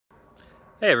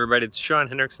Hey everybody, it's Sean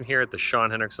Henricksen here at the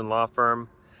Sean Henricksen Law Firm.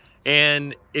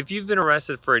 And if you've been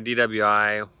arrested for a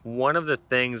DWI, one of the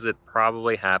things that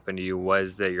probably happened to you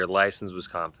was that your license was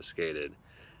confiscated.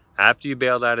 After you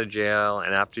bailed out of jail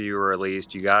and after you were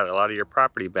released, you got a lot of your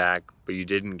property back, but you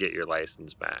didn't get your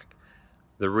license back.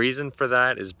 The reason for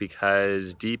that is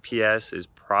because DPS is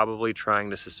probably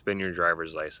trying to suspend your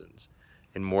driver's license.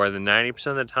 And more than 90%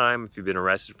 of the time, if you've been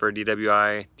arrested for a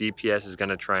DWI, DPS is going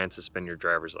to try and suspend your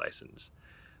driver's license.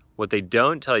 What they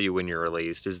don't tell you when you're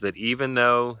released is that even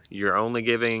though you're only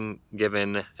given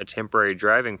a temporary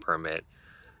driving permit,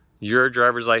 your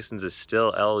driver's license is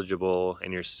still eligible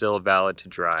and you're still valid to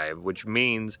drive, which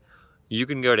means you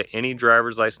can go to any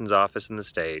driver's license office in the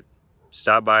state,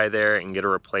 stop by there and get a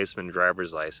replacement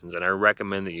driver's license, and I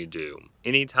recommend that you do.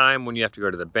 Anytime when you have to go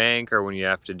to the bank or when you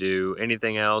have to do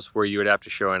anything else where you would have to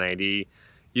show an ID,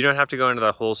 you don't have to go into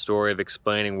the whole story of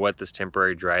explaining what this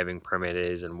temporary driving permit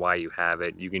is and why you have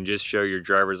it. You can just show your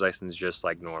driver's license just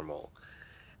like normal.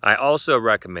 I also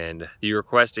recommend you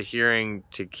request a hearing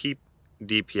to keep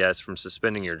DPS from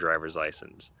suspending your driver's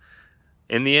license.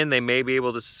 In the end, they may be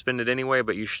able to suspend it anyway,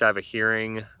 but you should have a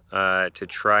hearing to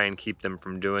try and keep them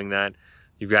from doing that.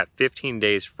 You've got 15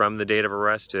 days from the date of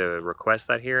arrest to request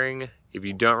that hearing. If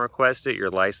you don't request it, your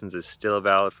license is still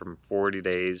valid for 40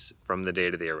 days from the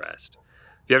date of the arrest.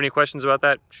 If you have any questions about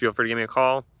that, feel free to give me a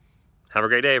call. Have a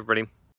great day, everybody.